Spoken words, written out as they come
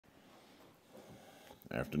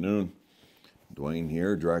Afternoon. Dwayne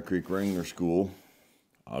here, Dry Creek Wrangler School.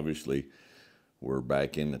 Obviously, we're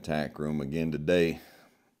back in the tack room again today.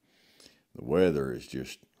 The weather is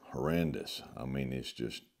just horrendous. I mean, it's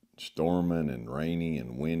just storming and rainy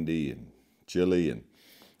and windy and chilly.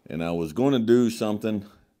 And I was going to do something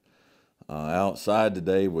outside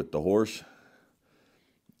today with the horse,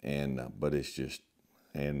 but it's just,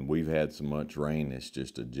 and we've had so much rain, it's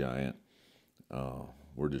just a giant,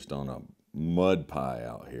 we're just on a mud pie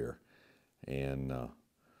out here. And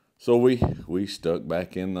so we stuck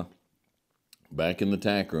back in the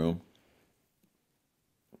tack room.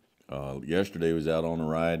 Yesterday was out on a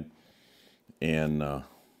ride and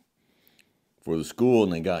for the school,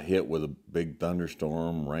 and they got hit with a big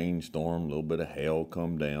thunderstorm, rainstorm, a little bit of hail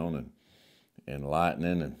come down and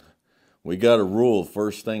lightning. And we got a rule: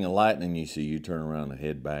 first thing of lightning you see, you turn around and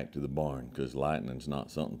head back to the barn, because lightning's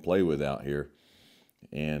not something to play with out here.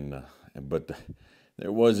 But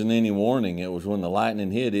there wasn't any warning. It was when the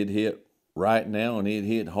lightning hit, it hit right now, and it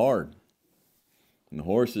hit hard. And the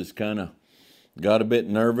horses kind of got a bit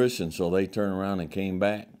nervous, and so they turned around and came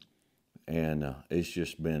back. And it's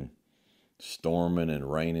just been storming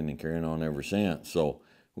and raining and carrying on ever since. So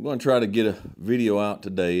we're going to try to get a video out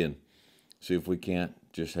today and see if we can't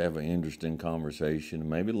just have an interesting conversation,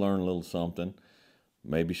 maybe learn a little something,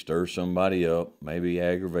 maybe stir somebody up, maybe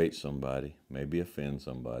aggravate somebody, maybe offend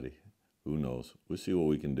somebody. Who knows? We'll see what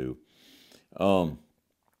we can do.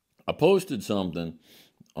 I posted something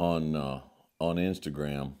on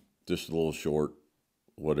Instagram, just a little short,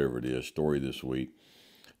 whatever it is, story this week,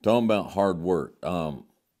 talking about hard work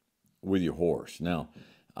with your horse. Now,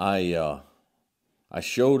 I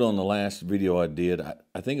showed on the last video I did,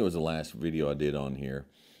 I think it was the last video I did on here,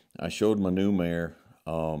 I showed my new mare,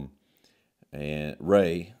 and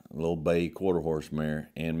Ray, a little bay quarter horse mare,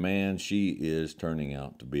 and man, she is turning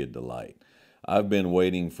out to be a delight. I've been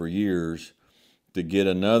waiting for years to get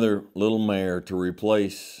another little mare to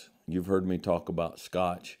replace. You've heard me talk about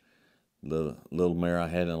Scotch, the little mare I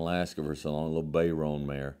had in Alaska for so long, a little bay roan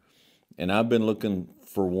mare. And I've been looking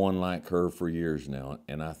for one like her for years now,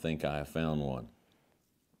 and I think I have found one.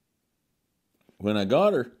 When I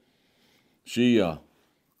got her, she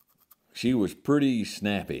was pretty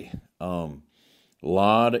snappy.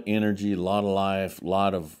 Lot of energy, a lot of life, a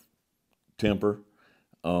lot of temper.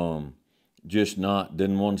 Just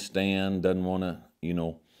didn't want to stand, doesn't want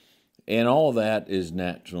to, and all that is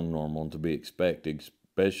natural and normal to be expected,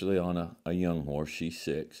 especially on a young horse. She's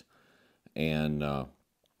 6, and a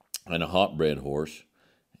hot bred horse,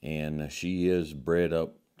 and she is bred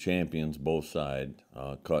up champions both sides,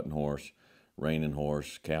 cutting horse, reining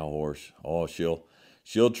horse, cow horse. Oh,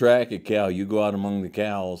 she'll track a cow. You go out among the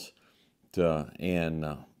cows and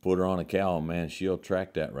put her on a cow, man, she'll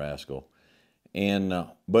track that rascal. And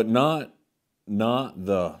but not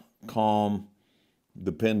the calm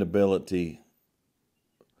dependability,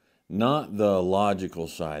 not the logical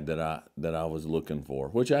side that I was looking for,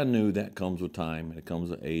 which I knew that comes with time, it comes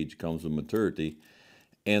with age, it comes with maturity.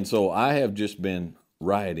 And so I have just been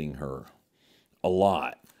riding her a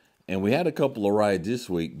lot. And we had a couple of rides this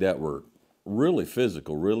week that were really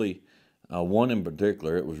physical, really, one in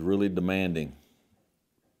particular, it was really demanding.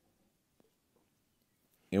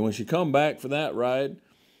 And when she come back for that ride,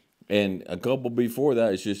 and a couple before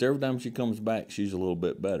that, it's just every time she comes back, she's a little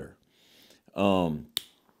bit better.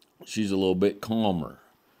 She's a little bit calmer.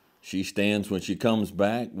 She stands when she comes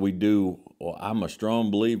back. I'm a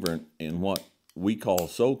strong believer in what we call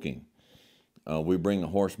soaking. We bring a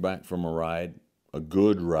horse back from a ride, a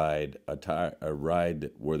good ride, a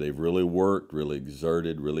ride where they've really worked, really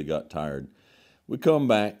exerted, really got tired. We come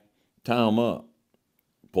back, tie them up,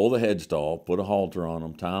 pull the headstall, put a halter on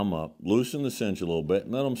them, tie them up, loosen the cinch a little bit,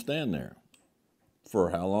 and let them stand there. For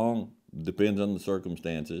how long? Depends on the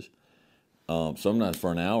circumstances. Sometimes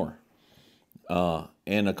for an hour.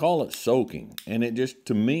 And I call it soaking. And it just,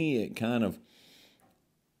 to me, it kind of,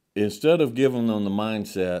 instead of giving them the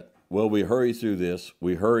mindset, well, we hurry through this,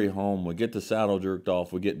 we hurry home, we get the saddle jerked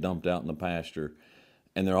off, we get dumped out in the pasture,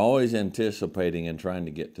 and they're always anticipating and trying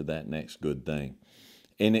to get to that next good thing.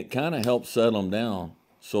 And it kind of helps settle them down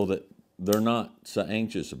so that they're not so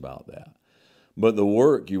anxious about that. But the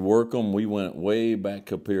work, you work them, we went way back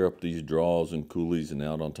up here, up these draws and coulees and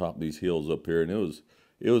out on top of these hills up here, and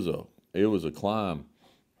it was a climb.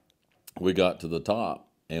 We got to the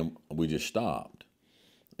top, and we just stopped.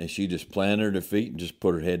 And she just planted her feet and just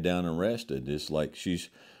put her head down and rested. It's like she's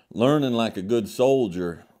learning like a good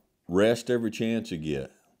soldier, rest every chance you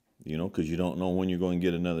get, because you don't know when you're going to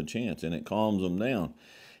get another chance, and it calms them down.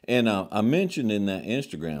 And I mentioned in that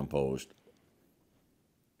Instagram post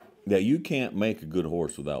that you can't make a good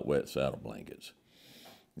horse without wet saddle blankets.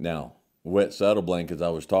 Now, wet saddle blankets, I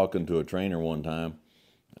was talking to a trainer one time.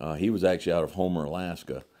 He was actually out of Homer,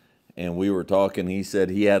 Alaska. And we were talking. He said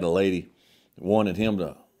he had a lady wanted him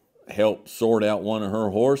to help sort out one of her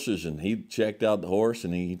horses. And he checked out the horse,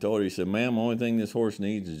 and he told her, he said, "Ma'am, the only thing this horse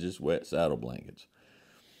needs is just wet saddle blankets."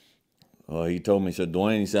 He told me, he said,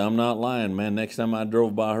 "Dwayne," he said, "I'm not lying, man. Next time I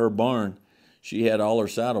drove by her barn, she had all her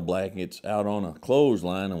saddle blankets out on a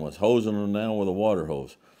clothesline and was hosing them down with a water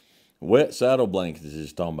hose." Wet saddle blankets is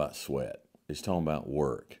just talking about sweat. It's talking about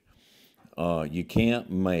work. You can't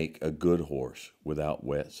make a good horse without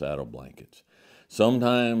wet saddle blankets.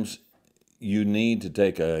 Sometimes you need to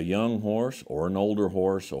take a young horse or an older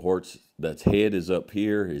horse, a horse that's head is up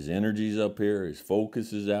here, his energy's up here, his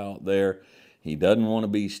focus is out there. He doesn't want to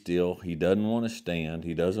be still. He doesn't want to stand.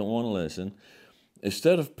 He doesn't want to listen.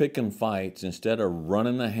 Instead of picking fights, instead of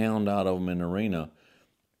running the hound out of them in the arena,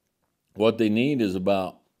 what they need is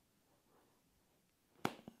about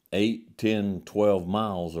 8, 10, 12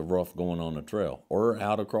 miles of rough going on the trail or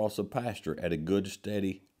out across a pasture at a good,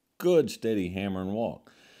 steady hammer and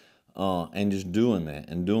walk. And just doing that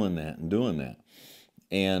and doing that and doing that.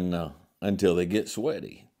 And until they get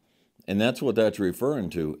sweaty. And that's what that's referring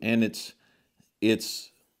to. And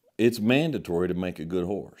it's mandatory to make a good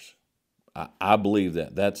horse. I believe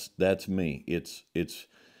that. That's me. It's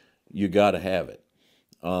you got to have it.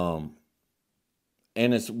 And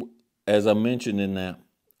it's, as I mentioned in that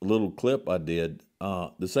little clip I did,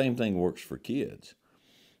 the same thing works for kids.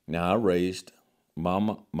 Now,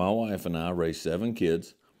 my wife and I raised 7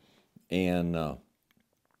 kids, and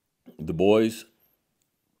the boys,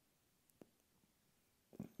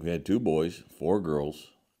 we had 2 boys, 4 girls,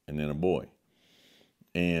 and then a boy.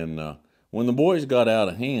 And when the boys got out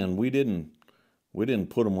of hand, we didn't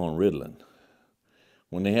put them on Ritalin.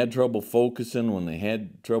 When they had trouble focusing, when they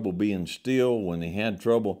had trouble being still, when they had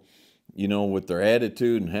trouble, with their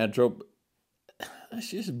attitude and had trouble,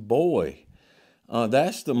 that's just boy.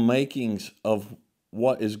 That's the makings of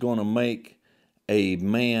what is going to make a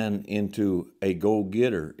man into a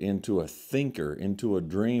go-getter, into a thinker, into a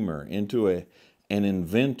dreamer, into an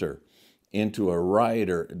inventor, into a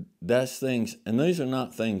writer. That's things, and these are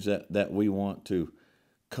not things that we want to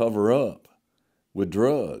cover up with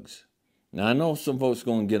drugs. Now, I know some folks are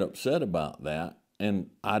going to get upset about that, and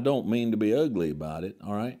I don't mean to be ugly about it,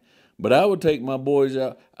 all right? But I would take my boys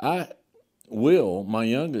out. My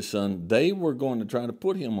youngest son, they were going to try to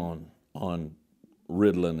put him on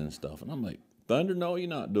Ritalin and stuff. And I'm like, Thunder, no, you're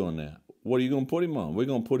not doing that. What are you going to put him on? We're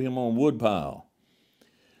going to put him on woodpile.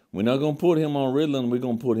 We're not going to put him on Ritalin. We're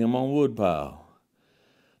going to put him on woodpile.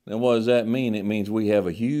 Now, what does that mean? It means we have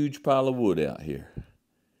a huge pile of wood out here.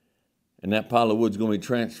 And that pile of wood is going to be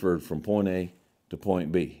transferred from point A to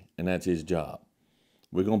point B. And that's his job.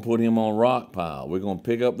 We're going to put him on rock pile. We're going to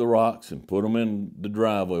pick up the rocks and put them in the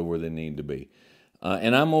driveway where they need to be.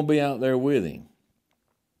 And I'm going to be out there with him.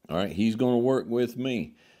 All right, he's going to work with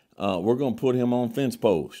me. We're going to put him on fence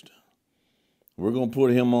post. We're going to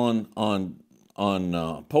put him on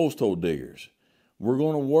post hole diggers. We're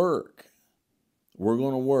going to work. We're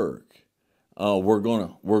going to work.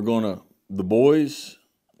 The boys,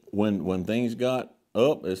 when things got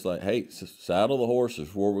up, it's like, hey, saddle the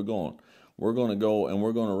horses. Where we're going. We're going to go and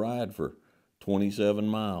we're going to ride for 27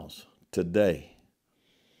 miles today.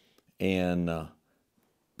 And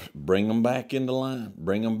bring them back into line.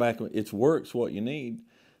 Bring them back. It's work's what you need.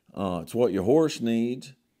 It's what your horse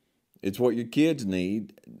needs. It's what your kids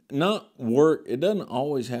need. Not work. It doesn't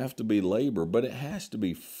always have to be labor, but it has to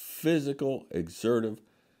be physical, exertive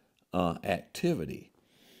activity.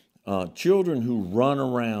 Children who run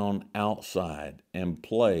around outside and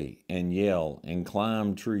play and yell and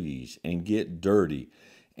climb trees and get dirty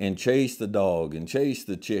and chase the dog and chase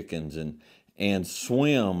the chickens and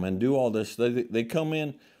swim and do all this. They come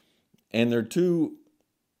in and they're too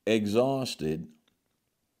exhausted,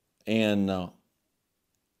 and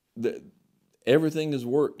everything is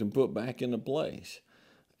worked and put back into place,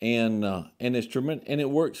 and it's tremendous, and it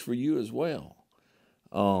works for you as well.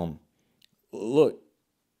 Look,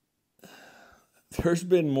 there's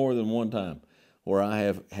been more than one time where I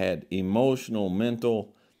have had emotional,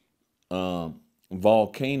 mental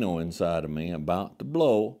volcano inside of me about to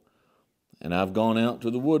blow, and I've gone out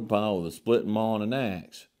to the woodpile with a split maul and an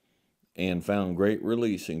axe and found great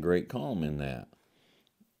release and great calm in that.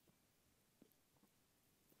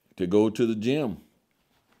 To go to the gym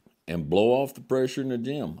and blow off the pressure in the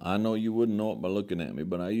gym. I know you wouldn't know it by looking at me,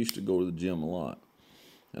 but I used to go to the gym a lot.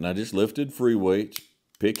 And I just lifted free weights,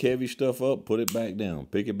 pick heavy stuff up, put it back down.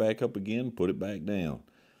 Pick it back up again, put it back down.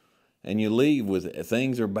 And you leave with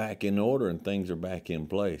things are back in order and things are back in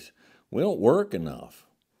place. We don't work enough.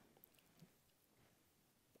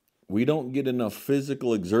 we don't get enough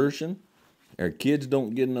physical exertion. Our kids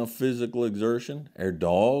don't get enough physical exertion. Our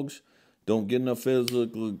dogs don't get enough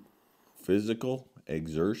physical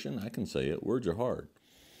exertion. I can say it. Words are hard.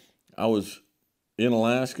 I was in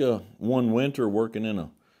Alaska one winter working in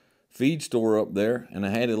a feed store up there, and I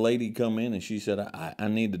had a lady come in, and she said, I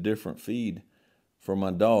need a different feed for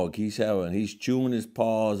my dog. He's chewing his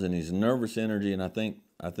paws and his nervous energy, and I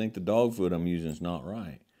think the dog food I'm using is not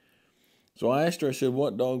right. So I asked her, I said,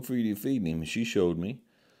 what dog food are you feeding him? And she showed me.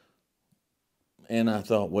 And I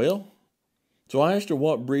thought, well, so I asked her,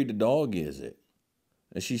 what breed of dog is it?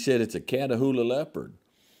 And she said, it's a Catahoula Leopard.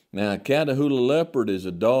 Now, a Catahoula Leopard is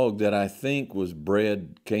a dog that I think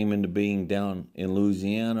came into being down in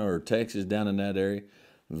Louisiana or Texas, down in that area.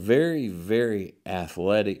 Very, very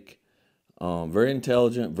athletic, very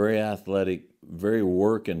intelligent, very athletic, very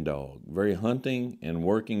working dog, very hunting and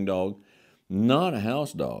working dog, not a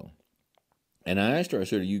house dog. And I asked her, I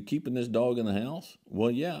said, are you keeping this dog in the house?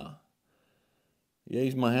 Well, yeah. Yeah,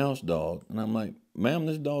 he's my house dog. And I'm like, ma'am,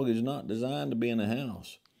 this dog is not designed to be in a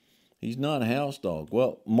house. He's not a house dog.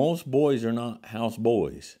 Well, most boys are not house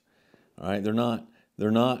boys. All right,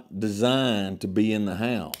 they're not designed to be in the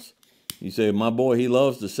house. You say, my boy, he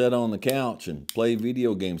loves to sit on the couch and play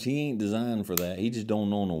video games. He ain't designed for that. He just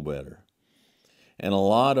don't know no better. And a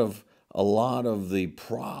lot of the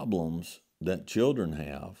problems that children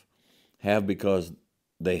have because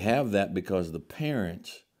they have that because the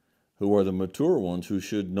parents, who are the mature ones who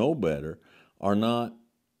should know better, are not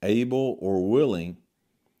able or willing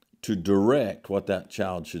to direct what that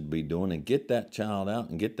child should be doing and get that child out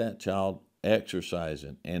and get that child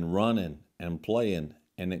exercising and running and playing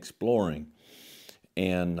and exploring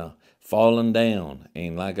and falling down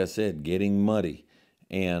and, like I said, getting muddy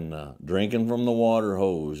and drinking from the water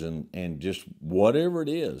hose and just whatever it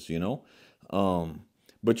is, you know.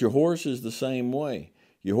 But your horse is the same way.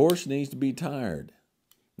 Your horse needs to be tired.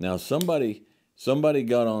 Now, somebody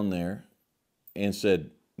got on there and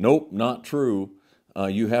said, nope, not true.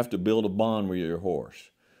 You have to build a bond with your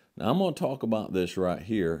horse. Now, I'm going to talk about this right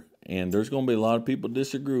here, and there's going to be a lot of people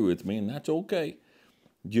disagree with me, and that's okay.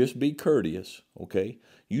 Just be courteous, okay?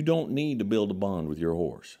 You don't need to build a bond with your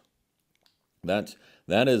horse. That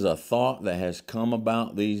is a thought that has come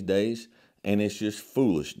about these days, and it's just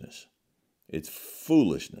foolishness. It's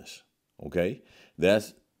foolishness, okay?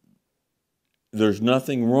 There's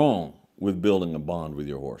nothing wrong with building a bond with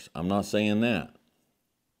your horse. I'm not saying that.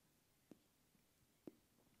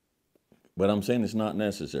 But I'm saying it's not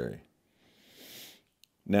necessary.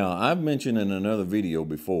 Now, I've mentioned in another video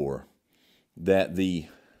before that the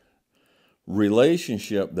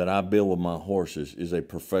relationship that I build with my horses is a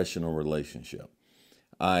professional relationship.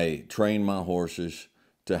 I train my horses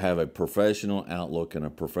to have a professional outlook and a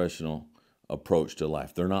professional approach to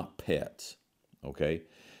life. They're not pets, okay?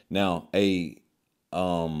 Now, a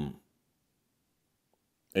bond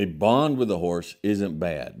with a horse isn't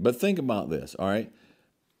bad. But think about this, all right?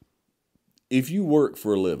 If you work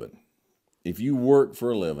for a living,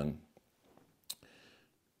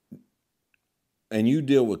 and you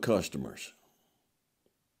deal with customers,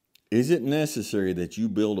 is it necessary that you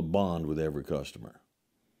build a bond with every customer?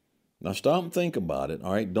 Now stop and think about it,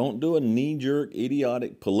 all right? Don't do a knee-jerk,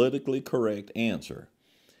 idiotic, politically correct answer,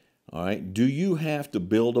 all right? Do you have to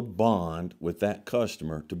build a bond with that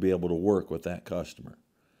customer to be able to work with that customer?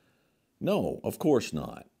 No, of course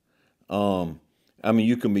not. I mean,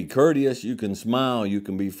 you can be courteous, you can smile, you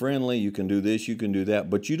can be friendly, you can do this, you can do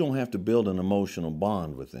that, but you don't have to build an emotional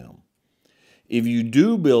bond with them. If you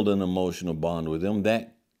do build an emotional bond with them,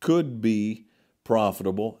 that could be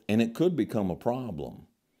profitable and it could become a problem.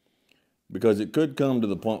 Because it could come to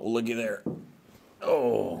the point, well, looky there.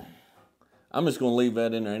 Oh, I'm just going to leave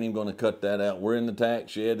that in there. I ain't even going to cut that out. We're in the tack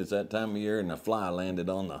shed. It's that time of year, and a fly landed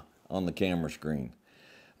on the camera screen.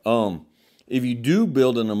 If you do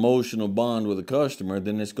build an emotional bond with a customer,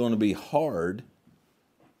 then it's going to be hard.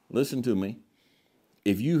 Listen to me.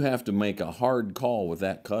 If you have to make a hard call with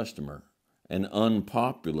that customer, an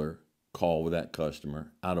unpopular call with that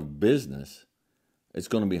customer out of business, it's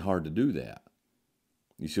going to be hard to do that.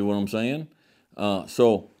 You see what I'm saying?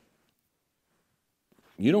 So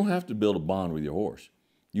you don't have to build a bond with your horse.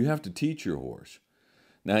 You have to teach your horse.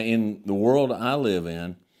 Now, in the world I live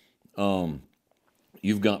in,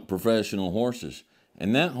 you've got professional horses,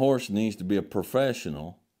 and that horse needs to be a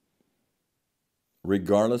professional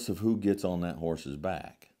regardless of who gets on that horse's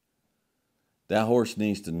back. That horse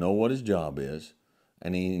needs to know what his job is,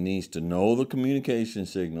 and he needs to know the communication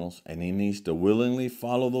signals, and he needs to willingly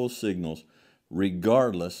follow those signals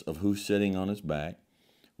regardless of who's sitting on his back,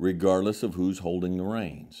 regardless of who's holding the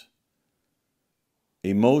reins.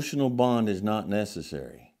 Emotional bond is not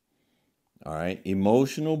necessary. All right.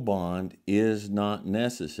 Emotional bond is not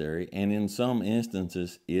necessary, and in some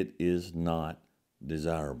instances, it is not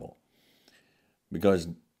desirable. Because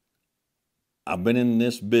I've been in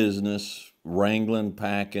this business, wrangling,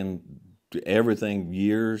 packing, everything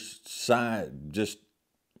years, just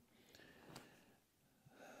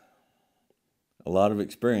a lot of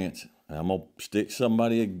experience. I'm going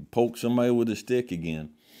to poke somebody with a stick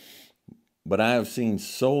again. But I have seen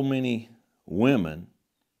so many women,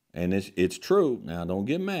 and it's true. Now, don't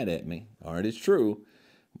get mad at me. All right, it's true.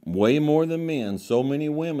 Way more than men, so many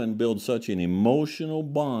women build such an emotional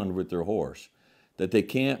bond with their horse that they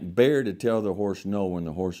can't bear to tell their horse no when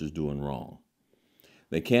the horse is doing wrong.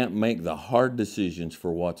 They can't make the hard decisions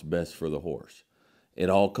for what's best for the horse. It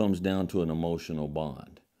all comes down to an emotional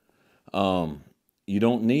bond. You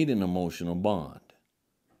don't need an emotional bond,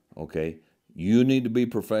 okay? You need to be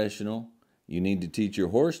professional. You need to teach your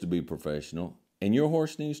horse to be professional, and your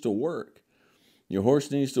horse needs to work. Your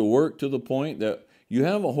horse needs to work to the point that you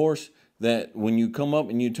have a horse that when you come up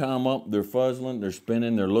and you tie them up, they're fuzzling, they're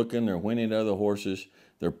spinning, they're looking, they're whinnying at other horses,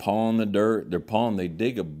 they're pawing the dirt, they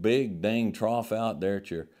dig a big dang trough out there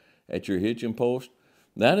at your hitching post.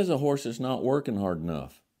 That is a horse that's not working hard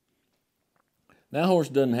enough. That horse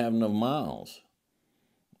doesn't have enough miles.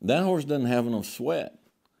 That horse doesn't have enough sweat.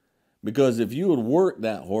 Because if you would work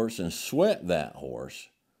that horse and sweat that horse,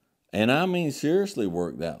 and I mean seriously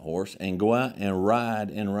work that horse and go out and ride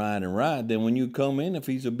and ride and ride, then when you come in, if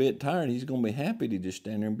he's a bit tired, he's going to be happy to just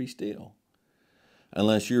stand there and be still.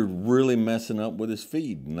 Unless you're really messing up with his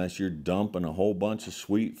feed, unless you're dumping a whole bunch of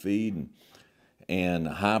sweet feed and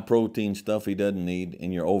high protein stuff he doesn't need,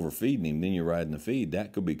 and you're overfeeding him, then you're riding the feed.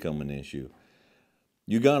 That could become an issue.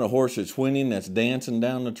 You got a horse that's whinnying, that's dancing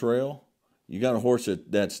down the trail. You got a horse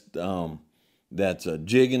that's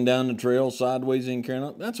jigging down the trail sideways and carrying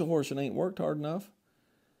up. That's a horse that ain't worked hard enough.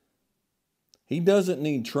 He doesn't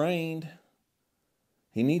need trained.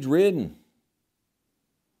 He needs ridden.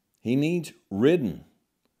 He needs ridden.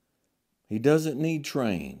 He doesn't need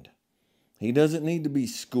trained. He doesn't need to be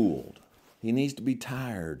schooled. He needs to be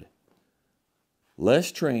tired.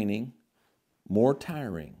 Less training, more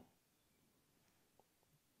tiring.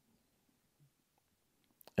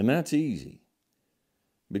 And that's easy.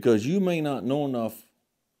 Because you may not know enough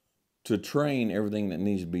to train everything that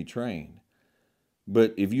needs to be trained.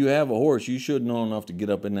 But if you have a horse, you should know enough to get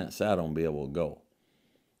up in that saddle and be able to go.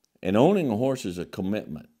 And owning a horse is a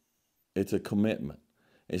commitment. It's a commitment.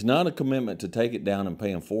 It's not a commitment to take it down and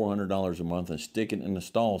pay him $400 a month and stick it in the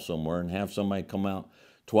stall somewhere and have somebody come out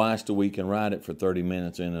twice a week and ride it for 30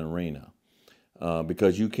 minutes in an arena.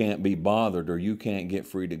 Because you can't be bothered or you can't get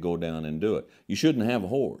free to go down and do it. You shouldn't have a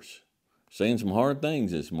horse. Saying some hard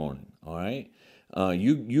things this morning, all right?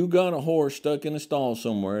 You got a horse stuck in a stall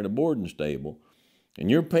somewhere at a boarding stable, and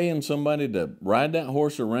you're paying somebody to ride that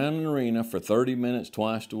horse around an arena for 30 minutes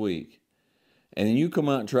twice a week. And then you come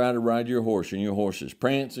out and try to ride your horse, and your horse is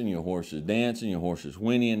prancing, your horse is dancing, your horse is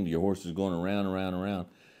whinnying, your horse is going around, around, around.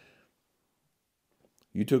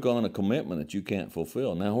 You took on a commitment that you can't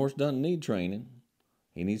fulfill. Now, a horse doesn't need training.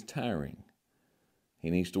 He needs tiring. He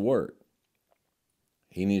needs to work.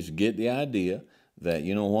 He needs to get the idea that,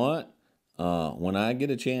 you know what, when I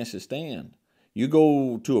get a chance to stand, you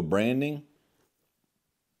go to a branding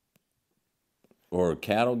or a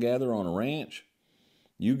cattle gather on a ranch,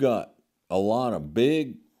 you got a lot of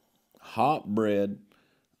big, hot-bred,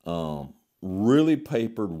 really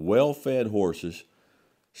papered, well-fed horses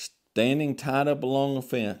standing tied up along the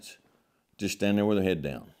fence, just standing there with their head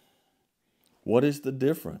down. What is the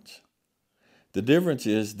difference? The difference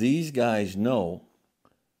is these guys know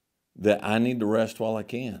that I need to rest while I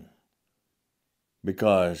can.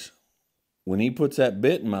 Because when he puts that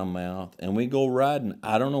bit in my mouth and we go riding,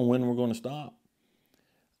 I don't know when we're going to stop.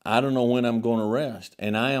 I don't know when I'm going to rest.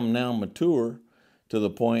 And I am now mature to the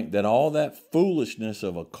point that all that foolishness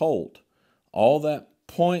of a colt, all that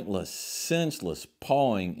pointless, senseless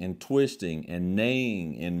pawing and twisting and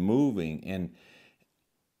neighing and moving, and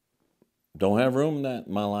don't have room in that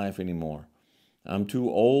in my life anymore. I'm too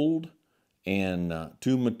old and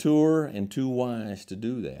too mature and too wise to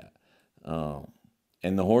do that.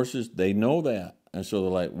 And the horses, they know that. And so they're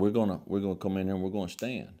like, we're gonna come in here and we're gonna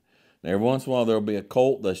stand. Now, every once in a while there'll be a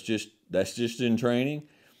colt that's just in training,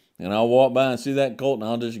 and I'll walk by and see that colt and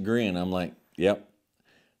I'll just grin. I'm like, yep,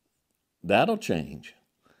 that'll change.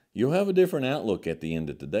 You'll have a different outlook at the end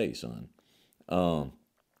of the day, son. And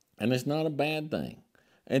it's not a bad thing.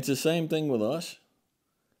 And it's the same thing with us.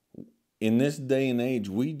 In this day and age,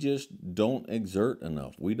 we just don't exert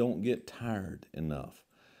enough. We don't get tired enough.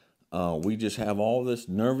 We just have all this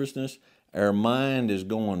nervousness. Our mind is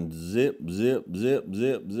going zip, zip, zip,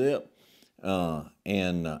 zip, zip.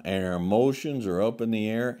 and our emotions are up in the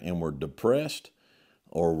air, and we're depressed,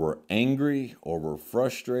 or we're angry, or we're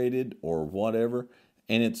frustrated, or whatever,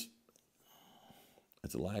 and it's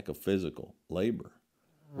a lack of physical labor.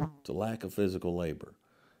 It's a lack of physical labor.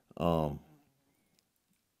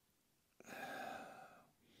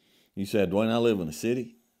 You said, Dwayne, I live in a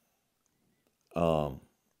city. You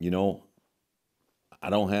know, I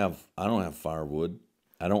don't have firewood.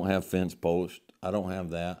 I don't have fence posts. I don't have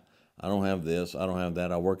that. I don't have this. I don't have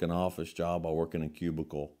that. I work an office job. I work in a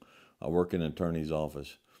cubicle. I work in an attorney's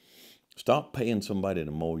office. Stop paying somebody to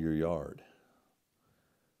mow your yard.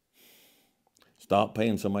 Stop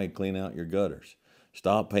paying somebody to clean out your gutters.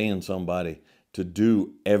 Stop paying somebody to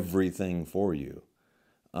do everything for you.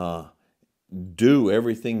 Do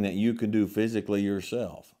everything that you can do physically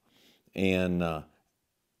yourself. And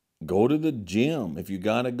go to the gym. If you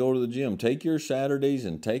got to go to the gym, take your Saturdays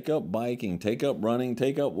and take up biking, take up running,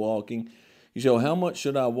 take up walking. You say, well, how much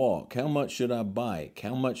should I walk? How much should I bike?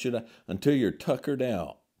 How much should I, until you're tuckered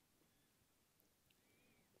out.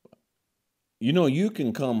 You know, you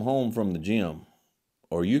can come home from the gym,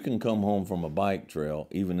 or you can come home from a bike trail,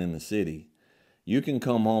 even in the city. You can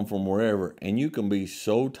come home from wherever, and you can be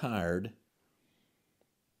so tired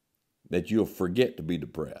that you'll forget to be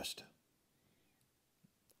depressed.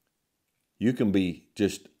 You can be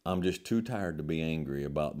I'm just too tired to be angry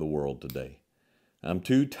about the world today. I'm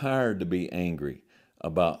too tired to be angry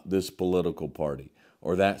about this political party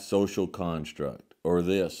or that social construct or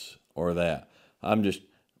this or that. I just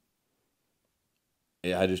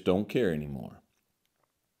don't care anymore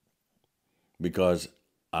because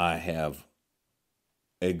I have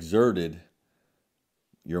exerted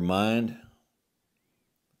your mind.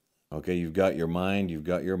 Okay, you've got your mind, you've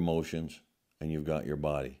got your emotions, and you've got your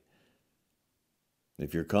body.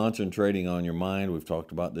 If you're concentrating on your mind, we've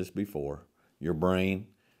talked about this before, your brain,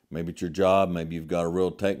 maybe it's your job, maybe you've got a real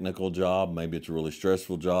technical job, maybe it's a really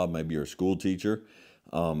stressful job, maybe you're a school teacher,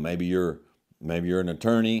 maybe you're an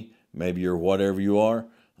attorney, maybe you're whatever you are,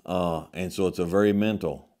 and so it's a very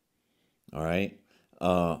mental, all right?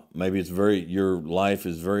 Maybe your life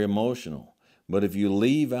is very emotional, but if you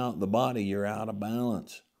leave out the body, you're out of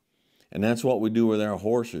balance. And that's what we do with our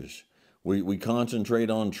horses. We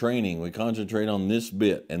concentrate on training. We concentrate on this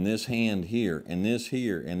bit and this hand here and this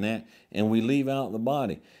here and that, and we leave out the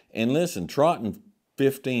body. And listen, trotting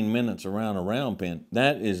 15 minutes around a round pen,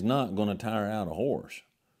 that is not going to tire out a horse.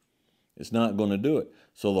 It's not going to do it.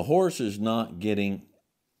 So the horse is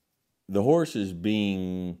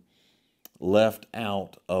being left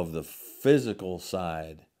out of the physical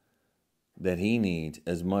side that he needs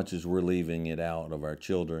as much as we're leaving it out of our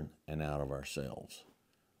children and out of ourselves.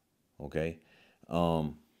 Okay?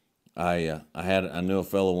 I knew a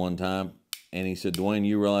fellow one time, and he said, Dwayne,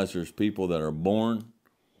 you realize there's people that are born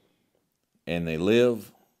and they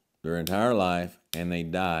live their entire life and they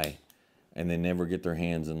die and they never get their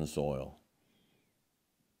hands in the soil.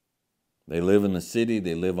 They live in the city,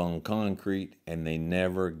 they live on concrete, and they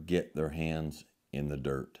never get their hands in the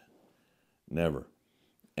dirt. Never.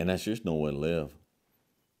 And that's just no way to live.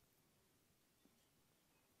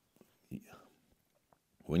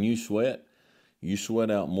 When you sweat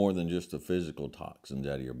out more than just the physical toxins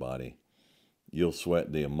out of your body. You'll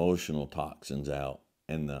sweat the emotional toxins out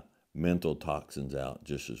and the mental toxins out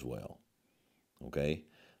just as well. Okay?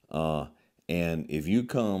 And if you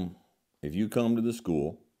come to the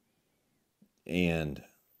school and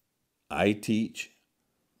I teach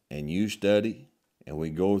and you study and we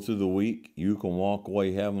go through the week, you can walk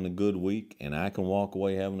away having a good week and I can walk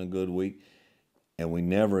away having a good week, and we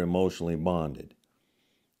never emotionally bonded.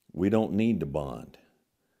 We don't need to bond.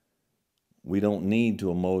 We don't need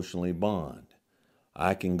to emotionally bond.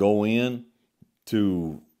 I can go in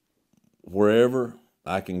to wherever.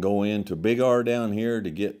 I can go into Big R down here to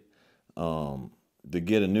get a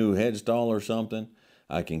new headstall or something.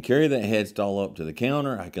 I can carry that headstall up to the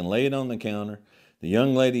counter. I can lay it on the counter. The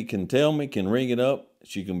young lady can ring it up.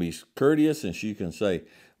 She can be courteous and she can say,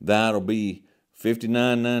 that'll be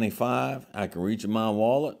 $59.95. I can reach in my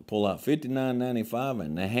wallet, pull out $59.95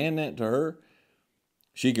 and hand that to her.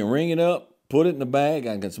 She can ring it up, put it in the bag.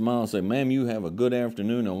 I can smile and say, ma'am, you have a good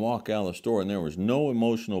afternoon, and walk out of the store. And there was no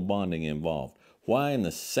emotional bonding involved. Why in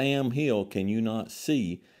the Sam Hill can you not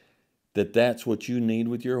see that that's what you need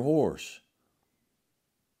with your horse?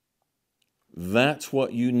 That's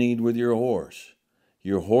what you need with your horse.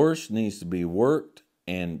 Your horse needs to be worked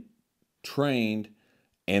and trained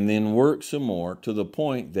and then work some more to the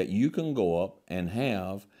point that you can go up and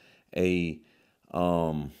have a,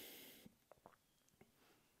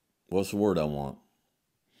 what's the word I want?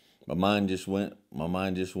 My mind just went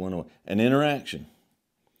away. An interaction.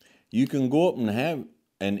 You can go up and have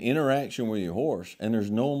an interaction with your horse, and there's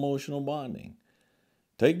no emotional bonding.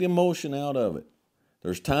 Take the emotion out of it.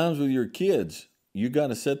 There's times with your kids, you got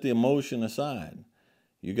to set the emotion aside.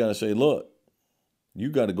 You got to say, look, you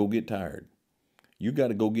got to go get tired. You got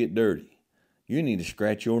to go get dirty. You need to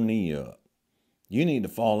scratch your knee up. You need to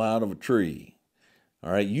fall out of a tree.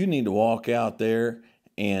 All right, you need to walk out there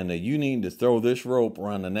and you need to throw this rope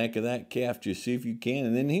around the neck of that calf just see if you can,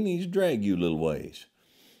 and then he needs to drag you a little ways.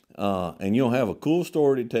 And you'll have a cool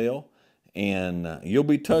story to tell, and you'll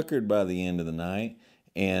be tuckered by the end of the night,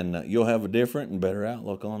 and you'll have a different and better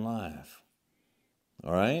outlook on life.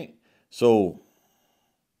 All right? So,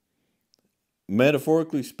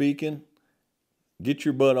 metaphorically speaking, get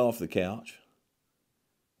your butt off the couch.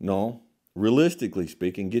 No, realistically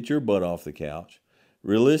speaking, get your butt off the couch.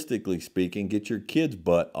 Realistically speaking, get your kid's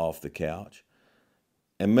butt off the couch.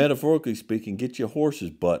 And metaphorically speaking, get your horse's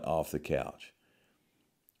butt off the couch.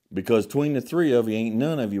 Because between the three of you, ain't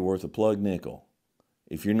none of you worth a plug nickel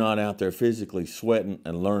if you're not out there physically sweating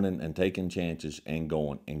and learning and taking chances and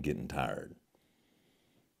going and getting tired.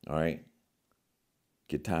 All right?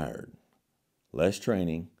 Get tired. Less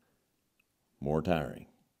training, more tiring.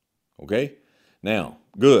 Okay? Now,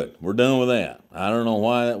 good. We're done with that. I don't know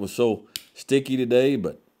why that was so sticky today,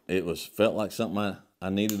 but it felt like something I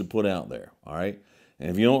needed to put out there. All right? And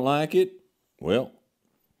if you don't like it, well,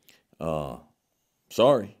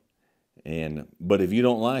 sorry. But if you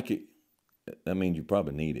don't like it, that means you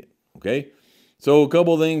probably need it. Okay? So a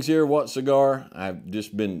couple of things here. What cigar? I've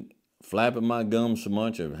just been flapping my gums so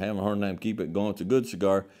much. I'm having a hard time keeping it going. It's a good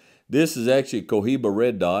cigar. This is actually a Cohiba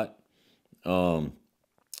Red Dot.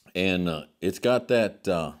 And it's got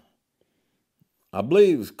that, I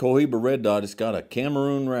believe it's Cohiba Red Dot. It's got a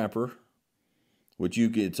Cameroon wrapper, which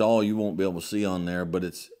it's all you won't be able to see on there, but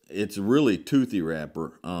it's a really toothy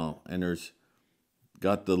wrapper. And there's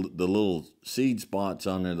got the little seed spots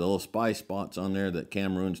on there, the little spice spots on there that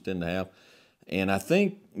Cameroons tend to have. And I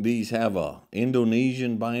think these have a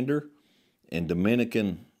Indonesian binder and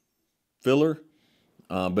Dominican filler,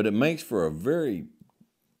 but it makes for a very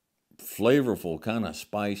flavorful, kind of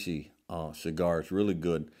spicy cigar. It's really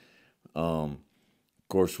good. Of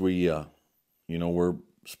course, we're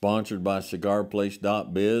sponsored by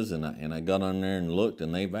cigarplace.biz, and I got on there and looked,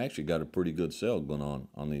 and they've actually got a pretty good sale going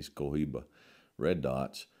on these Cohiba Red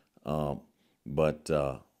Dots. But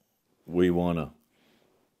we want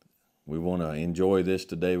to enjoy this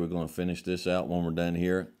today. We're going to finish this out when we're done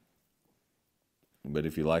here. But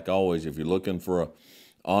if you're looking for a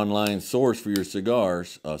online source for your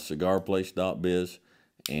cigars, cigarplace.biz,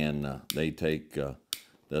 and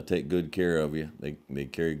they'll take good care of you. They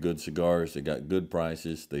carry good cigars. They got good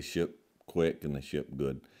prices. They ship quick and they ship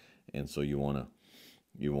good, and so you want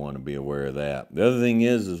to be aware of that. The other thing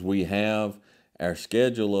is we have our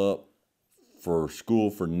schedule up for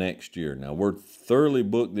school for next year. Now we're thoroughly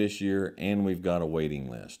booked this year, and we've got a waiting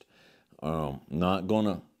list.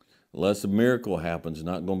 Unless a miracle happens,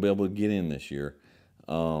 not gonna be able to get in this year.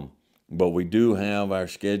 But we do have our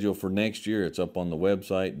schedule for next year. It's up on the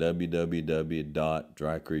website,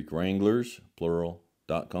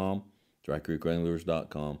 www.drycreekwranglers.com,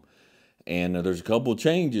 drycreekwranglers.com. And there's a couple of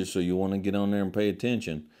changes, so you want to get on there and pay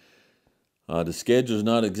attention. The schedule is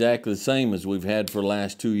not exactly the same as we've had for the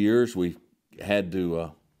last 2 years. We've had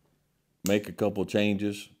to make a couple of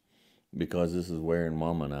changes because this is wearing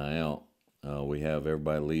Mama and I out. We have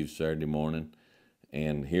everybody leave Saturday morning.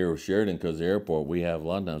 And here with Sheridan, because the airport, a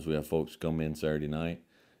lot of times we have folks come in Saturday night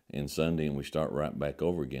and Sunday, and we start right back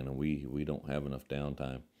over again, and we don't have enough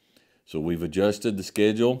downtime. So we've adjusted the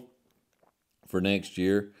schedule for next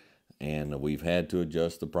year, and we've had to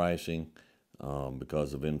adjust the pricing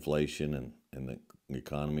because of inflation and the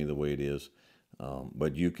economy the way it is.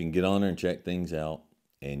 But you can get on there and check things out,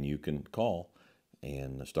 and you can call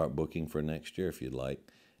and start booking for next year if you'd like.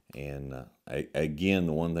 And again,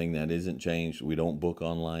 the one thing that isn't changed, we don't book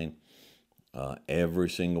online. Every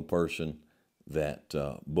single person that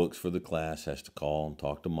books for the class has to call and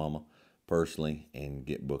talk to Mama personally and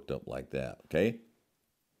get booked up like that, okay?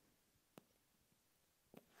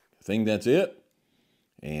 I think that's it.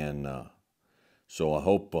 And so I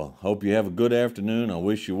hope you have a good afternoon. I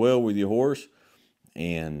wish you well with your horse.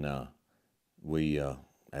 And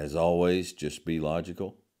as always, just be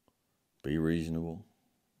logical, be reasonable,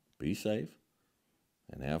 be safe,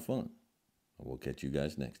 and have fun. We'll catch you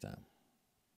guys next time.